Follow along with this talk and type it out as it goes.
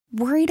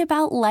Worried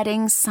about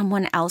letting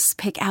someone else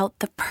pick out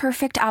the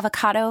perfect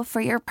avocado for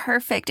your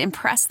perfect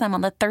impress them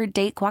on the third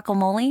date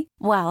guacamole?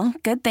 Well,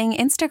 good thing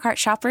Instacart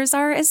shoppers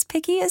are as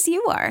picky as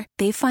you are.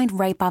 They find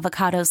ripe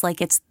avocados like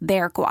it's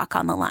their guac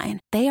on the line.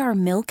 They are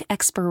milk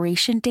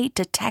expiration date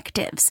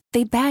detectives.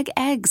 They bag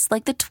eggs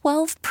like the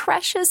 12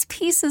 precious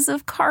pieces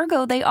of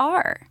cargo they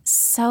are.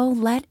 So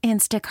let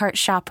Instacart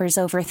shoppers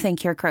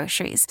overthink your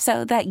groceries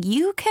so that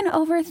you can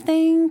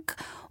overthink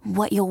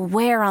what you'll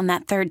wear on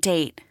that third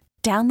date.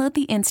 Download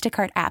the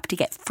Instacart app to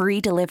get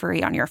free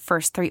delivery on your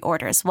first 3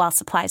 orders while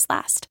supplies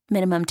last.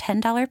 Minimum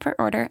 $10 per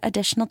order.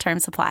 Additional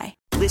terms apply.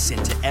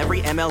 Listen to every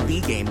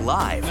MLB game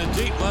live. In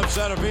the deep left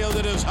center field,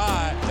 it is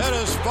high, it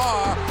is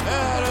far,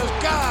 it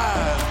is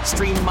God.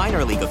 Stream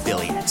minor league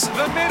affiliates.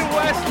 The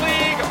Midwest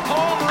League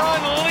home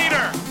run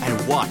leader.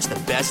 And watch the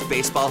best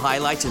baseball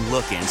highlights and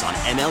look-ins on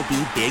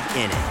MLB Big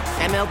Inning.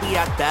 MLB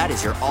At Bat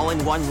is your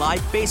all-in-one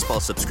live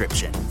baseball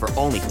subscription for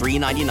only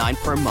 $3.99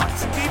 per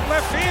month. Deep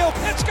left field,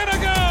 it's gonna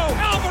go.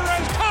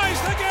 Alvarez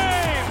ties the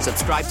game.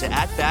 Subscribe to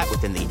At Bat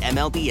within the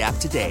MLB app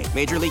today.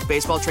 Major League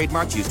Baseball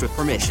trademarks used with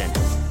permission.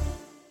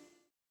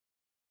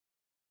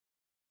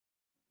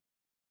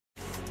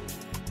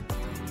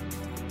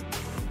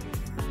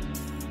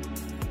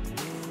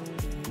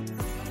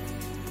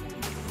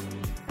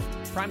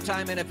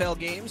 Primetime NFL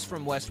games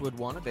from Westwood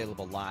One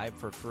available live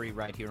for free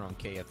right here on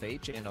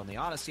KFH and on the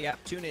Odyssey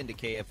app. Tune in to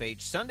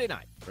KFH Sunday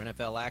night for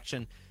NFL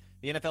action.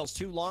 The NFL's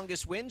 2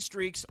 longest win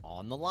streaks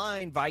on the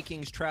line.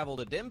 Vikings travel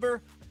to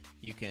Denver.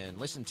 You can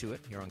listen to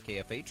it here on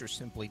KFH or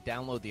simply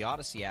download the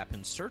Odyssey app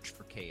and search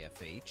for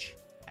KFH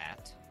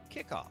at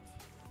kickoff.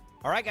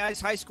 All right,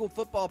 guys, high school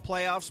football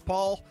playoffs.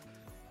 Paul,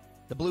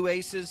 the Blue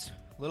Aces,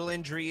 little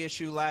injury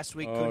issue last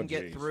week, couldn't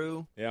get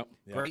through. Yep.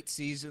 Great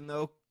season,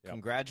 though. Yep.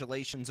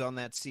 Congratulations on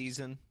that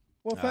season.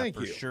 Well, thank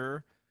you. For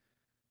sure.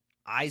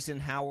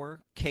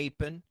 Eisenhower,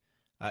 Capen.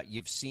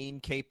 You've seen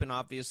Capen,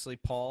 obviously,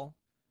 Paul.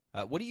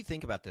 What do you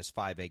think about this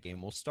 5A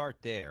game? We'll start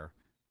there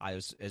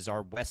as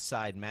our West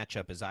Side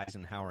matchup is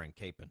Eisenhower and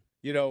Capen.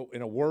 You know,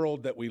 in a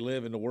world that we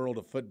live in, the world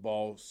of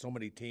football, so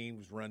many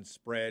teams run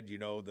spread.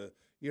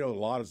 A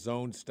lot of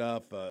zone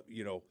stuff.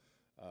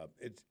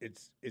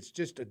 It's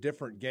just a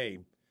different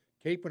game.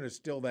 Capen is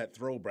still that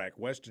throwback.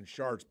 Weston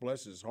Sharps,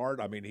 bless his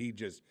heart. I mean,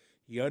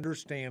 he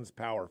understands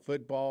power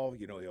football.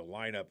 He'll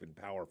line up in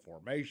power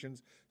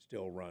formations,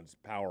 still runs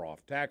power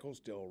off tackle,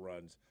 still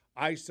runs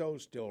ISO,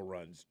 still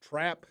runs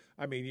trap.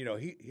 I mean,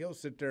 he'll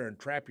sit there and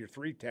trap your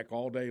 3-tech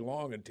all day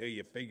long until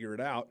you figure it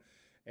out.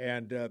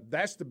 And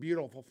that's the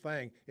beautiful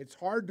thing. It's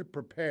hard to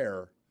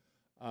prepare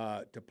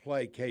to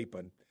play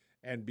Capen.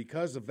 And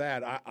because of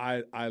that,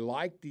 I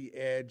like the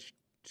edge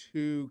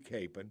to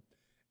Capen.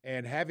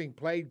 And having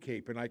played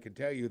Capen, I can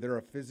tell you they're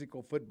a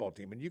physical football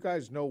team. And you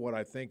guys know what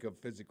I think of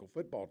physical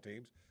football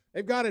teams.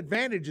 They've got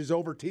advantages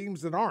over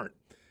teams that aren't.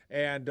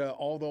 And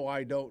although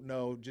I don't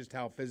know just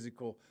how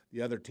physical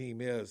the other team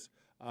is,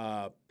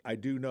 I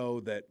do know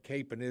that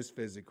Capen is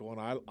physical.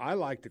 And I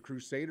like the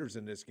Crusaders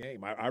in this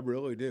game. I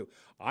really do.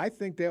 I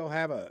think they'll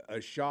have a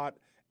shot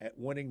at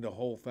winning the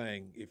whole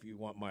thing, if you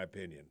want my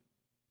opinion.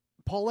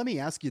 Paul, let me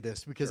ask you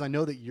this, because I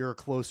know that you're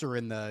closer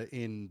in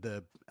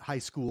the high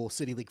school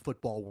City League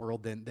football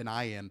world than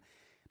I am.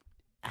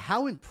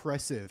 How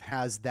impressive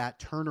has that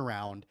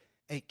turnaround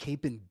at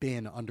Capen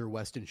been under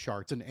Weston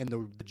Sharps and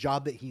the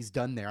job that he's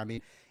done there? I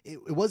mean,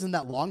 it wasn't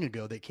that long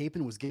ago that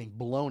Capen was getting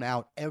blown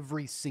out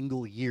every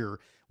single year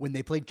when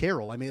they played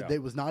Carroll. I mean,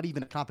 It was not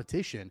even a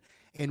competition.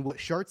 And what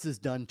Sharps has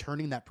done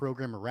turning that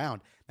program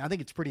around, I think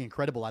it's pretty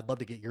incredible. I'd love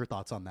to get your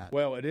thoughts on that.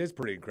 Well, it is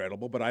pretty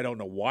incredible, but I don't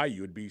know why you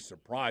would be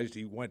surprised.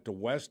 He went to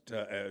West,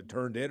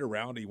 turned it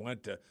around. He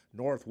went to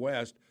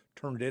Northwest,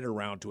 turned it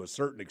around to a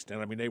certain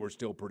extent. I mean, they were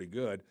still pretty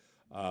good,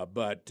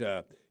 but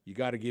you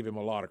got to give him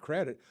a lot of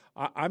credit.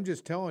 I'm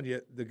just telling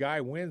you, the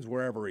guy wins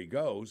wherever he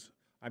goes.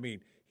 I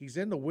mean, he's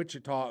in the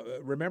Wichita.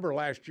 Remember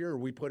last year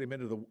we put him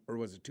into or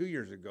was it 2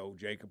 years ago,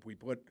 Jacob? We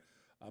put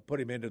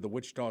him into the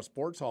Wichita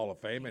Sports Hall of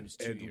Fame, and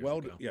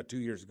 2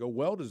 years ago,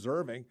 well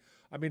deserving.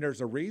 I mean,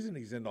 there's a reason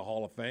he's in the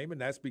Hall of Fame,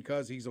 and that's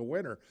because he's a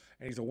winner,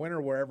 and he's a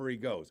winner wherever he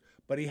goes.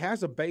 But he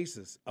has a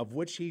basis of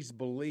which he's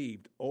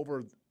believed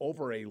over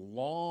a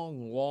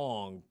long,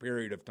 long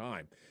period of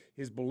time.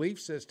 His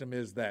belief system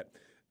is that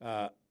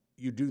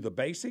you do the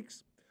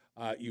basics,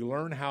 you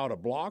learn how to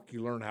block,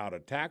 you learn how to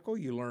tackle,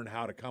 you learn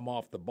how to come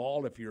off the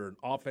ball if you're an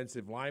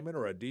offensive lineman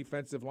or a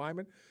defensive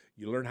lineman,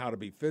 you learn how to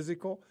be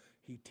physical.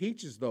 He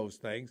teaches those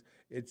things.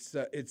 It's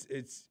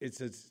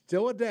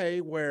still a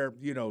day where,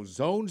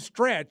 zone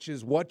stretch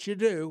is what you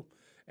do,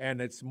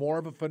 and it's more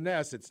of a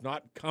finesse. It's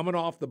not coming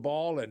off the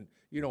ball and,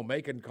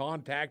 making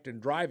contact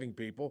and driving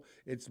people.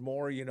 It's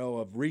more,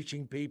 of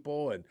reaching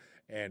people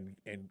and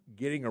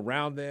getting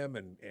around them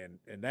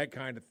and that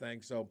kind of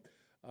thing. So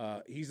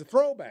he's a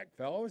throwback,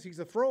 fellas. He's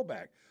a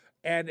throwback.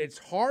 And it's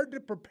hard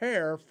to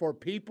prepare for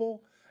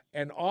people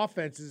and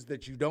offenses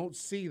that you don't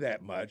see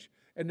that much.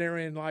 And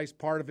therein lies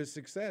part of his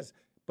success.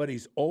 But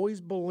he's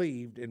always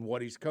believed in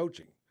what he's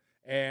coaching.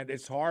 And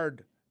it's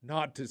hard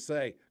not to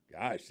say,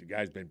 gosh, the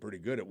guy's been pretty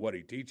good at what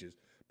he teaches,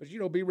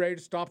 But, be ready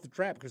to stop the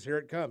trap because here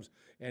it comes.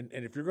 And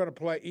if you're going to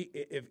play –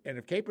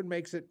 if Capon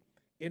makes it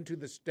into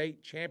the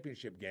state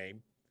championship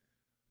game,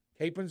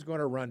 Capon's going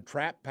to run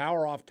trap,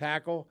 power off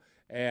tackle,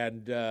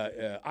 and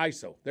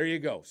ISO. There you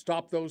go.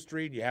 Stop those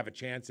three, and you have a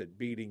chance at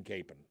beating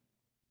Capon.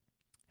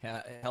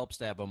 It helps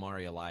to have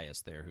Omari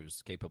Elias there,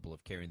 who's capable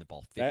of carrying the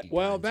ball 50 times.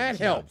 Well, that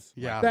helps.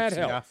 Yeah, that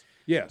helps.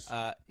 Yes.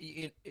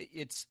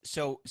 It's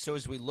so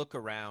as we look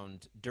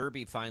around,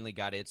 Derby finally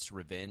got its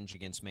revenge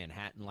against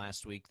Manhattan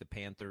last week. The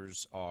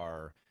Panthers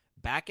are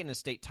back in a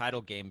state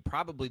title game,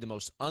 probably the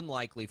most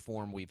unlikely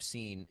form we've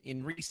seen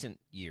in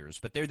recent years,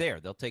 but they're there.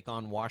 They'll take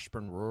on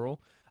Washburn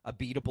Rural, a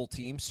beatable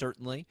team,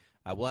 certainly.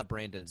 We'll have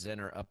Brandon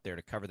Zenner up there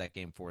to cover that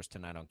game for us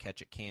tonight on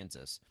Catch It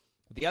Kansas.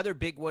 The other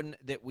big one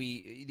that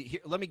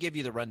let me give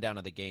you the rundown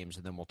of the games,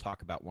 and then we'll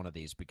talk about one of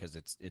these because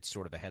it's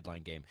sort of a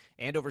headline game.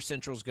 Andover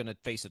Central is going to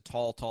face a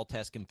tall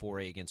test in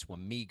 4A against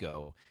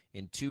Wamego.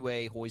 In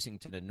 2A,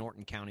 Hoisington and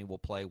Norton County will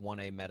play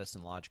 1A,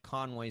 Medicine Lodge,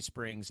 Conway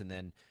Springs, and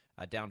then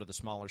down to the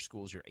smaller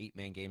schools, your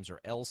 8-man games are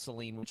El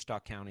Saline, Wichita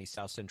County,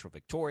 South Central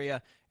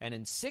Victoria, and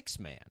in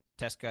 6-man,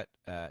 Tescott,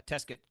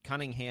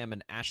 Cunningham,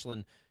 and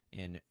Ashland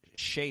and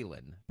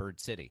Shaylin,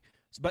 Bird City.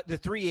 But the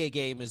 3A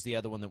game is the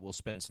other one that we'll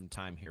spend some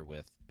time here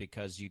with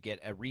because you get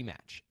a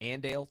rematch.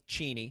 Andale,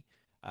 Cheney,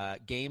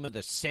 game of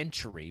the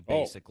century,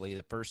 basically,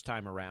 the first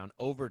time around.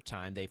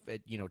 Overtime,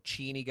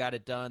 Cheney got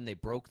it done. They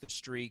broke the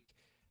streak.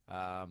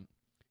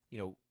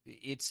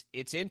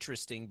 It's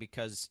interesting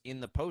because in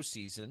the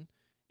postseason,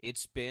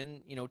 it's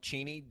been,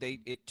 Cheney,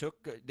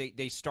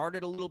 they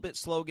started a little bit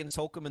slow against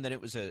Holcomb, and then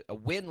it was a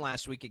win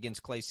last week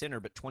against Clay Center,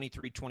 but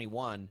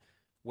 23-21,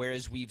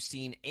 whereas we've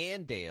seen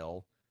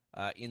Andale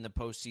in the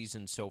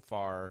postseason so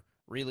far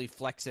really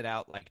flex it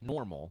out like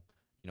normal,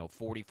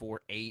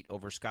 44-8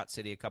 over Scott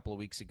City a couple of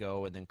weeks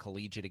ago, and then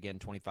Collegiate again,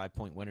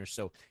 25-point winners.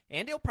 So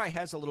Andale probably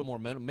has a little more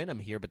momentum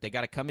here, but they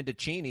got to come into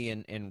Cheney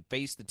and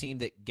face the team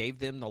that gave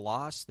them the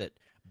loss, that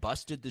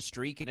busted the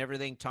streak and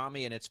everything,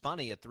 Tommy. And it's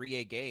funny, a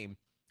 3A game,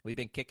 we've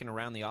been kicking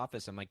around the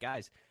office. I'm like,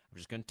 guys, I'm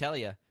just going to tell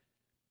you,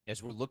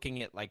 as we're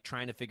looking at like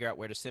trying to figure out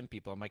where to send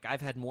people, I'm like,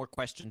 I've had more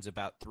questions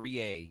about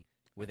 3A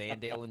with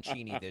Andale and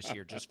Cheney this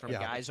year, just from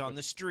guys on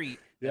the street,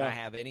 than I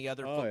have any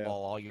other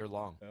football all year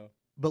long. Yeah.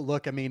 But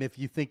look, I mean, if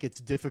you think it's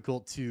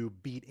difficult to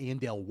beat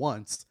Andale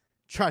once,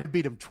 try to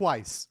beat him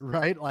twice,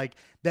 right? Like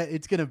that,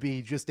 it's going to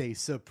be just a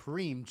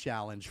supreme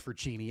challenge for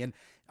Cheney. And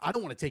I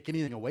don't want to take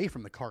anything away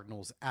from the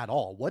Cardinals at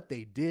all. What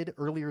they did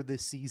earlier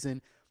this season,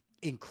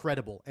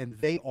 incredible. And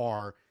they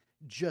are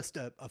just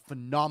a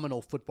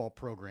phenomenal football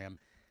program.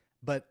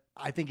 But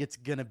I think it's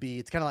kind of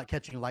like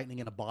catching lightning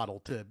in a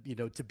bottle to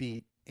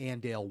beat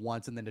Andale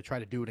once and then to try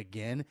to do it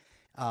again.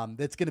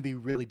 That's going to be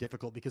really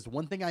difficult because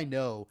one thing I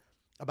know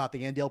about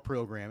the Andale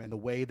program and the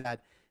way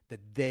that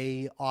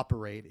they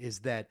operate is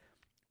that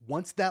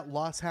once that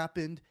loss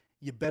happened,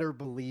 you better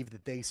believe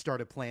that they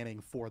started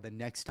planning for the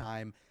next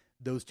time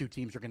those two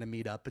teams are going to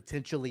meet up,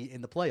 potentially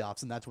in the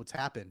playoffs, and that's what's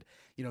happened.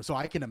 So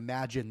I can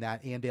imagine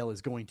that Andale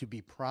is going to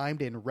be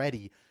primed and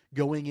ready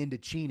going into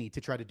Cheney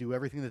to try to do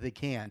everything that they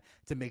can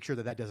to make sure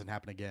that doesn't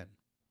happen again.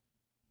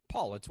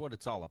 Paul, it's what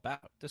it's all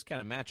about. This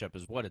kind of matchup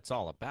is what it's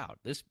all about.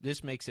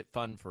 This makes it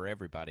fun for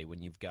everybody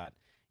when you've got,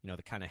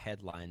 the kind of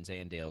headlines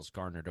Andale's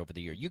garnered over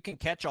the year. You can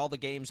catch all the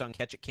games on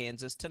Catch It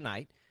Kansas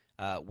tonight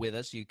with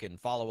us. You can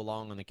follow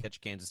along on the Catch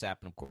It Kansas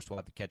app, and, of course, we'll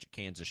have the Catch It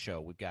Kansas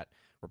show. We've got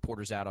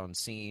reporters out on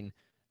scene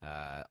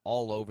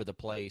all over the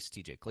place.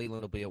 TJ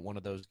Cleveland will be at one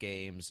of those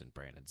games, and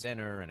Brandon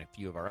Zenner and a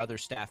few of our other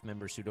staff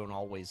members who don't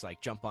always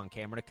jump on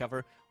camera to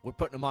cover. We're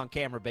putting them on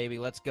camera, baby.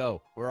 Let's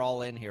go. We're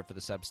all in here for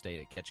the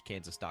Substate at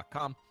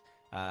catchkansas.com.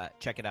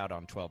 Check it out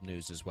on 12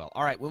 News as well.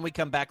 All right, when we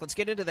come back, let's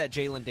get into that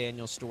Jalen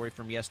Daniels story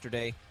from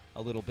yesterday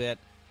a little bit.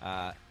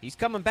 He's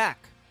coming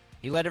back.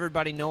 He let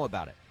everybody know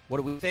about it. What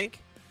do we think?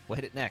 We'll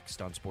hit it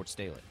next on Sports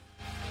Daily.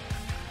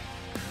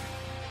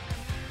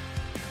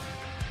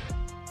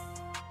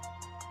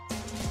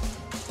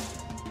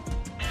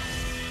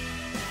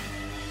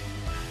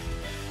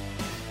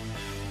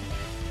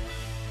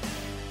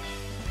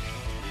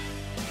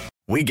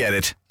 We get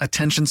it.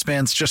 Attention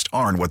spans just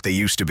aren't what they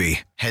used to be.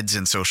 Heads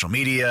in social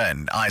media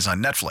and eyes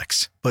on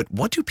Netflix. But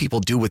what do people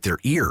do with their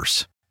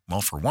ears?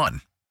 Well, for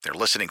one, they're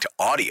listening to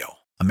audio.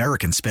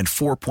 Americans spend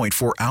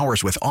 4.4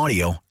 hours with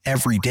audio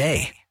every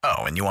day. Oh,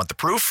 and you want the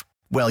proof?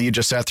 Well, you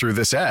just sat through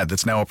this ad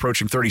that's now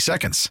approaching 30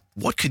 seconds.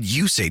 What could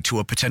you say to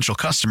a potential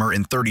customer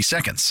in 30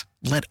 seconds?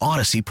 Let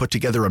Odyssey put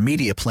together a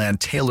media plan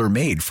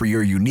tailor-made for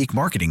your unique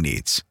marketing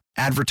needs.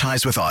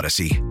 Advertise with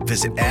Odyssey.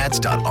 Visit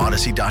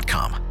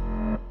ads.odyssey.com.